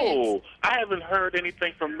love No, it. I haven't heard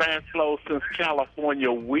anything from Mad Flow since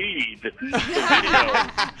California Weed. The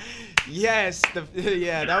video. Yes.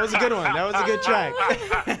 Yeah, that was a good one. That was a good track.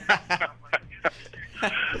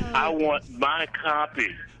 I want my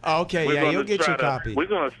copy. Okay, We're yeah, gonna you'll get your copy. We're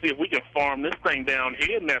going to see if we can farm this thing down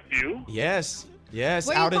here, nephew. Yes. Where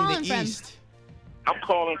you Out in calling the from? east. I'm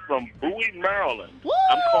calling from Bowie, Maryland. Woo!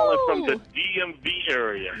 I'm calling from the DMV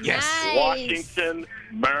area. Yes. Nice. Washington,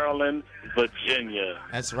 Maryland, Virginia.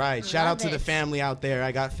 That's right. Shout out to Love the it. family out there.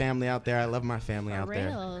 I got family out there. I love my family For out there.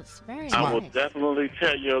 real. It's very I will nice. definitely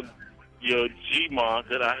tell your G-Ma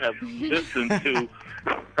that I have listened to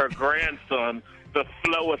her grandson, the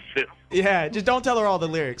Flow Assist. Yeah, just don't tell her all the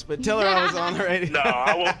lyrics, but tell her I was on the radio. No,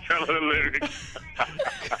 I won't tell her the lyrics.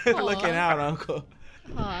 Good looking out, Uncle.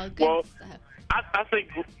 Oh, good Well, stuff. I think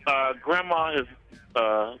Grandma has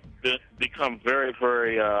become very,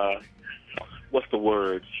 very, what's the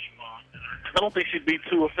word? I don't think she'd be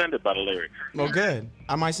too offended by the lyrics. Well, good.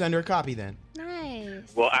 I might send her a copy then.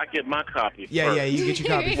 Nice. Well, I get my copy Yeah, first. yeah, you get your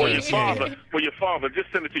copy For your first. Yeah, yeah. father,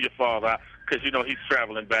 just send it to your father, because you know he's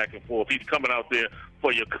traveling back and forth. He's coming out there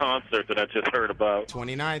for your concert that I just heard about.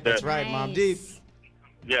 29th, that's right, Mom Nice. Deep.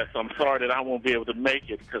 Yes, I'm sorry that I won't be able to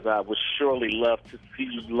make it because I would surely love to see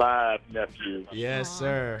you live, nephew. Yes, Aw.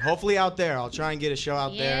 sir. Hopefully out there. I'll try and get a show out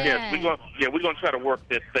there. Yeah. Yes, we're gonna try to work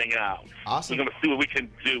this thing out. Awesome. We're gonna see what we can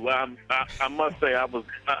do. I must say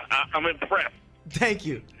I'm impressed. Thank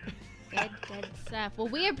you. Good stuff. Well,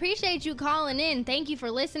 we appreciate you calling in. Thank you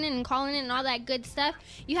for listening and calling in and all that good stuff.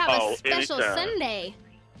 You have Oh, a special anytime. Sunday.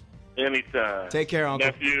 Anytime. Take care, Uncle.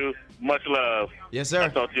 Nephew, much love. Yes, I'll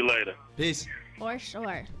sir. talk to you later. Peace. For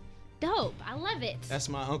sure. Dope. I love it. That's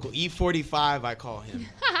my uncle. E45, I call him.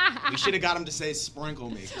 We should have got him to say sprinkle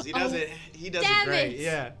me because he does it. He does it Damn great. it.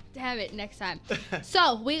 Yeah. Damn it, next time.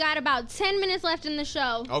 So, we got about 10 minutes left in the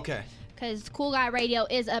show Okay. because Cool Guy Radio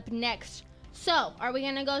is up next. So, are we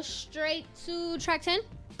going to go straight to track 10?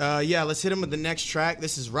 Yeah, let's hit him with the next track.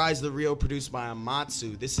 This is Rise the Rio, produced by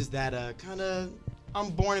Amatsu. This is that kind of. I'm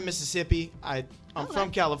born in Mississippi. I'm Okay.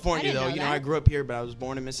 from California, I didn't though. know You know, that. I grew up here, but I was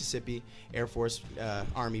born in Mississippi, Air Force,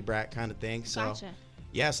 Army brat kind of thing. So, Gotcha.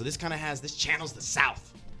 yeah, so this kind of this channels the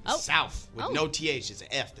South. The Oh. South with Oh. no TH. It's an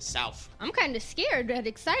F, the South. I'm kind of scared but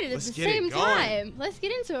excited Let's at the get it same going. time. Let's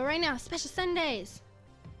get into it right now. Special Sundays.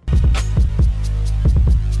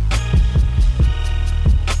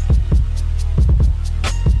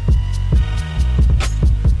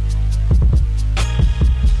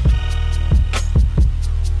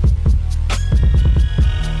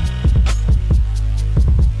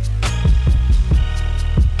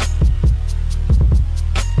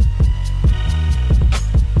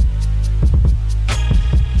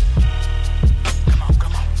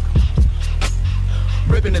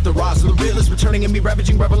 Ripping at the rise of the real is returning and me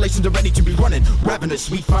ravaging revelations are ready to be running. Ravenous,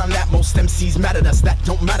 we find that most MCs mad at us. That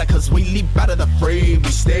don't matter cause we leap out of the fray. We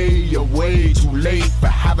stay away too late for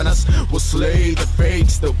having us. We'll slay the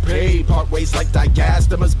fakes, they'll pay. Part ways like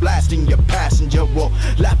diastemas blasting your passenger. We'll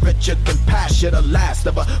laugh at you then pass you the last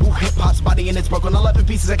of a who hip hop's body and it's broken 11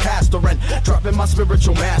 pieces of castor and dropping my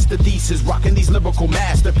spiritual master thesis. Rocking these lyrical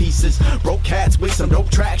masterpieces. Broke cats with some dope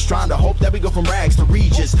tracks trying to hope that we go from rags to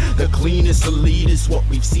Regis. The cleanest elitist. What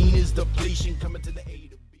we've seen is depletion coming to the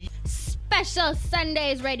aid of beat. Special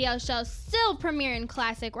Sundays radio show, still premiering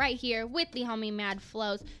classic right here with the homie Mad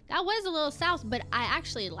Flows. That was a little south, but I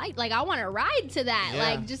actually I want to ride to that.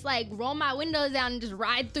 Yeah. Just roll my windows down and just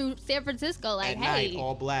ride through San Francisco. At Hey. night,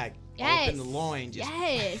 all black. Yes. Open the loin. Just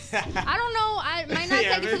Yes. I don't know. I might not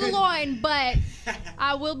Yeah, take it to the maybe. loin, but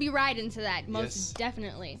I will be riding to that most Yes.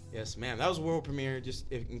 definitely. Yes, ma'am. That was world premiere.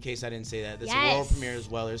 Just in case I didn't say that, that's a Yes. world premiere as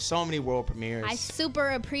well. There's so many world premieres. I super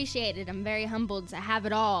appreciate it. I'm very humbled to have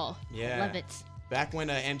it all. Yeah. Love it. Back when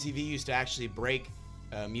MTV used to actually break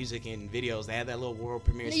music in videos, they had that little world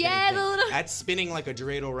premiere. Yeah, spinning the thing. little- That's spinning like a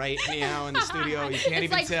dreidel right now in the studio. You can't It's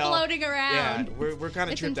even like tell. floating around. Yeah, we're kind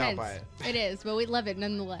of It's tripped intense. out by it. It is, but we love it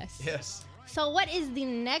nonetheless. Yes. So what is the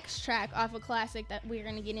next track off of Classic that we're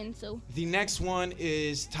going to get into? The next one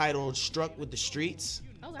is titled "Struck with the Streets."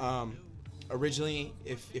 Okay. Originally,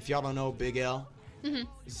 if y'all don't know, Big L,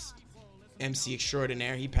 is MC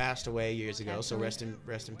extraordinaire. He passed away years ago, so rest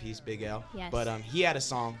in peace, Big L. Yes. But he had a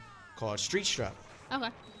song called "Street Struck." Okay.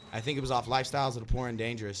 I think it was off Lifestyles of the Poor and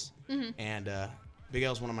Dangerous. And Big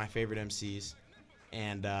L's one of my favorite MCs.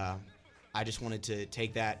 And I just wanted to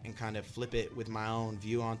take that and kind of flip it with my own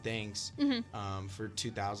view on things for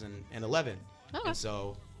 2011. Okay. And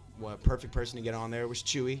so, what perfect person to get on there was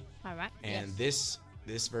Chewy. All right. And yes.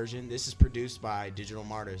 this version, this is produced by Digital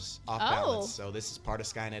Martyrs, off Oh. balance. So this is part of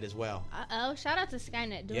Skynet as well. Uh-oh. Shout out to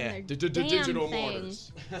Skynet doing Yeah. their Digital damn thing.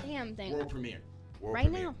 Martyrs. Damn thing. World premiere. World Right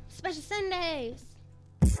premiere. now. Special Sundays.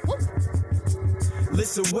 Woo.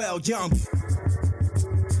 Listen well, young.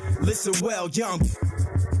 Listen well, young.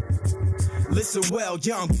 Listen well,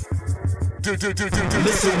 young.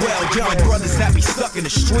 Listen well, young brothers that be stuck in the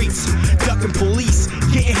streets, ducking police,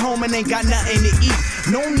 getting home and ain't got nothing to eat.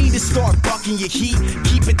 No need to start bucking your heat.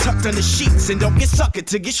 Keep it tucked under sheets and don't get suckered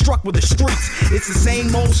to get struck with the streets. It's the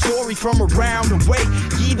same old story from around the way.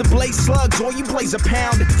 You either blaze slugs or you blaze a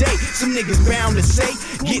pound a day. Some niggas bound to say,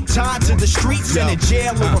 get tied to the streets and in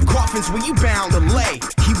jail or coffins where you bound to lay.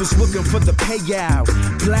 He was looking for the payout.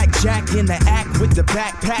 Blackjack in the act with the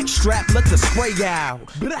backpack strap, let the spray out.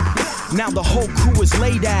 Now the whole crew is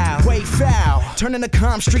laid out, way foul, turning the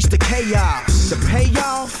calm streets to chaos. The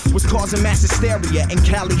payoff was causing mass hysteria in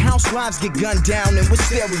Cali. Housewives get gunned down in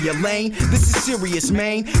Wisteria Lane. This is serious,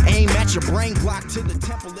 man. Aim at your brain, block to the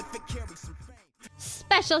temple if it carries some fame.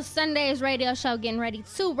 Special Sundays radio show getting ready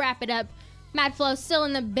to wrap it up. Mad Flow still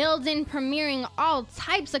in the building, premiering all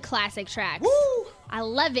types of classic tracks. Woo! I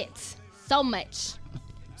love it so much.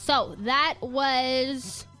 So that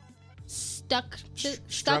was Struck.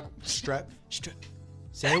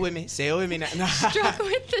 Say it with me. Say it with me now. Struck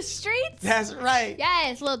with the Streets? That's right.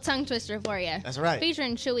 Yes, a little tongue twister for you. That's right.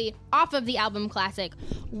 Featuring Chewy off of the album Classic.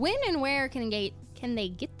 When and where can they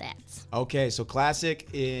get that? Okay, so Classic,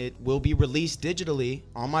 it will be released digitally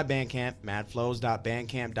on my Bandcamp,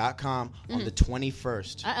 madflows.bandcamp.com on the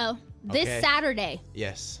 21st. Uh-oh. This Okay. Saturday.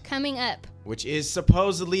 Yes. Coming up. Which is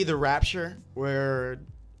supposedly the Rapture, where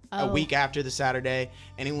a Oh. week after the Saturday,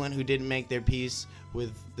 anyone who didn't make their peace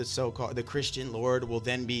with the Christian Lord will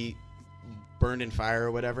then be burned in fire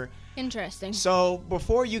or whatever. Interesting. So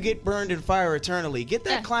before you get burned in fire eternally, get that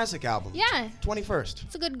Yeah. Classic album. Yeah. 21st.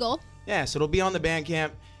 It's a good goal. Yeah, so it'll be on the Bandcamp,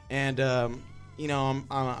 and the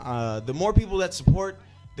more people that support,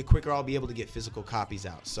 the quicker I'll be able to get physical copies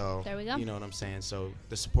out. So There we go. You know what I'm saying? So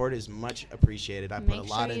the support is much appreciated. I put a Make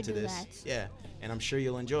lot sure you into do this. that. Yeah, and I'm sure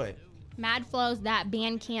you'll enjoy it.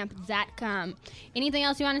 madflows.bandcamp.com. Anything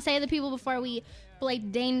else you want to say to the people before we play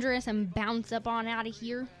Dangerous and bounce up on out of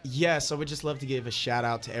here? Yes, I would just love to give a shout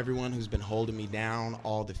out to everyone who's been holding me down,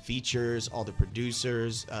 all the features, all the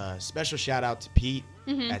producers. Special shout out to Pete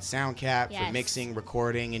at Soundcap for Yes. mixing,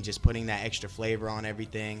 recording, and just putting that extra flavor on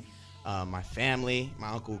everything. My family, my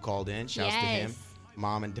uncle called in, shouts to him. Yes.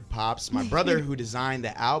 Mom and pops, my brother who designed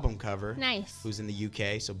the album cover, Nice. who's in the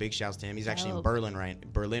UK, so big shouts to him. He's actually in Dope.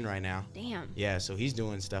 Berlin right now. Damn. Yeah, so he's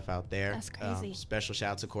doing stuff out there. That's crazy. Special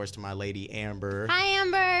shouts, of course, to my lady Amber. Hi,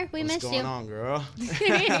 Amber. We What's missed going you. on, girl?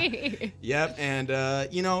 Yep, and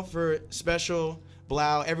for special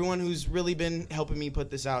Blau, everyone who's really been helping me put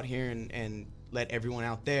this out here and let everyone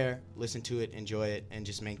out there listen to it, enjoy it, and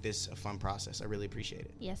just make this a fun process. I really appreciate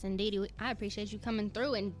it. Yes, indeed. I appreciate you coming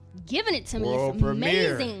through and giving it to me. World It's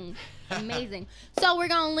premiere. amazing. Amazing. So we're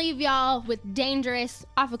going to leave y'all with Dangerous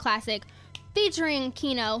off of Classic featuring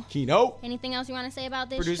Kino. Keynote. Anything else you want to say about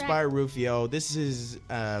this Produced track? by Rufio. This is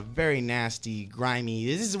very nasty, grimy.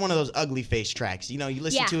 This is one of those ugly face tracks. You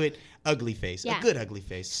listen Yeah. to it, ugly face. Yeah. A good ugly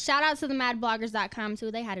face. Shout out to the madbloggers.com too.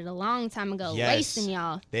 They had it a long time ago. Yes. Lacing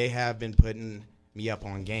y'all. They have been putting me up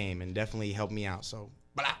on game and definitely helped me out. So,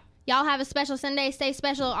 blah. Y'all have a special Sunday. Stay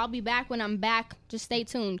special. I'll be back when I'm back. Just stay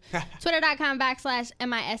tuned.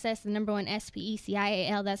 Twitter.com/MISS, the number one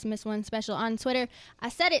SPECIAL. That's Miss One Special on Twitter. I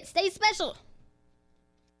said it. Stay special.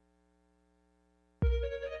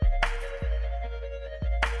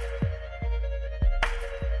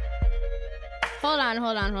 Hold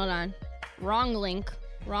on. Wrong link.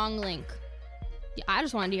 Yeah, I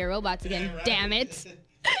just wanted to hear robots again. Damn it.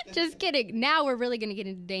 Just kidding. Now we're really going to get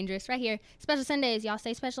into Dangerous right here. Special Sundays. Y'all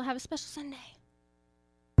stay special. Have a special Sunday.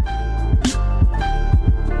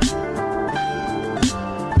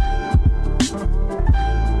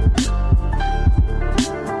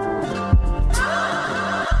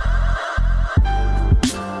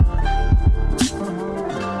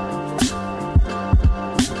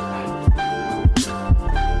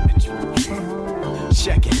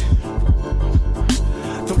 Check it.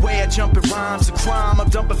 The way I jump in rhymes, a crime. I'm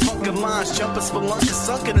dumping funkin' lines, jumping spelunking,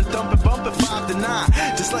 sucking and thumping, bumping 5 to 9.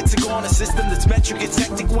 Dyslexic on a system that's metric. It's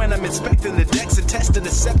hectic when I'm inspecting the decks and testing the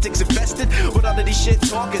septics infested with all of these shit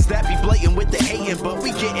talkers that be blatant with the hating. But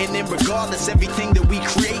we getting in regardless, everything that we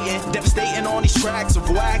creating. Devastating on these tracks of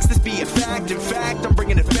wax. This be a fact. In fact, I'm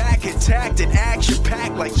bringing it back intact and action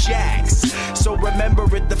packed like jacks. So remember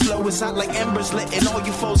it, the flow is hot like embers lit, and all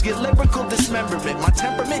you foes get lyrical dismemberment. My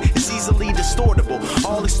temperament is easily distortable.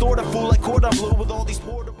 All extort a fool like cordon bleu with all these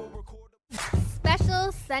portable recordables.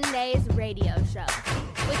 Special Sundays radio show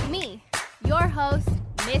with me, your host,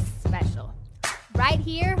 Miss Special, right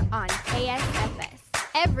here on KSFS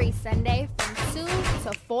every Sunday from 2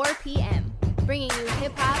 to 4 p.m., bringing you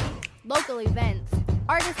hip-hop, local events,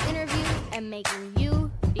 artist interviews, and making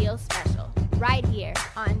you feel special right here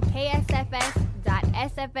on KSFS.FM.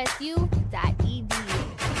 sfsu.edu.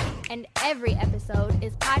 And every episode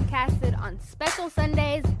is podcasted on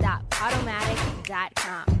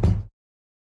specialsundays.podomatic.com.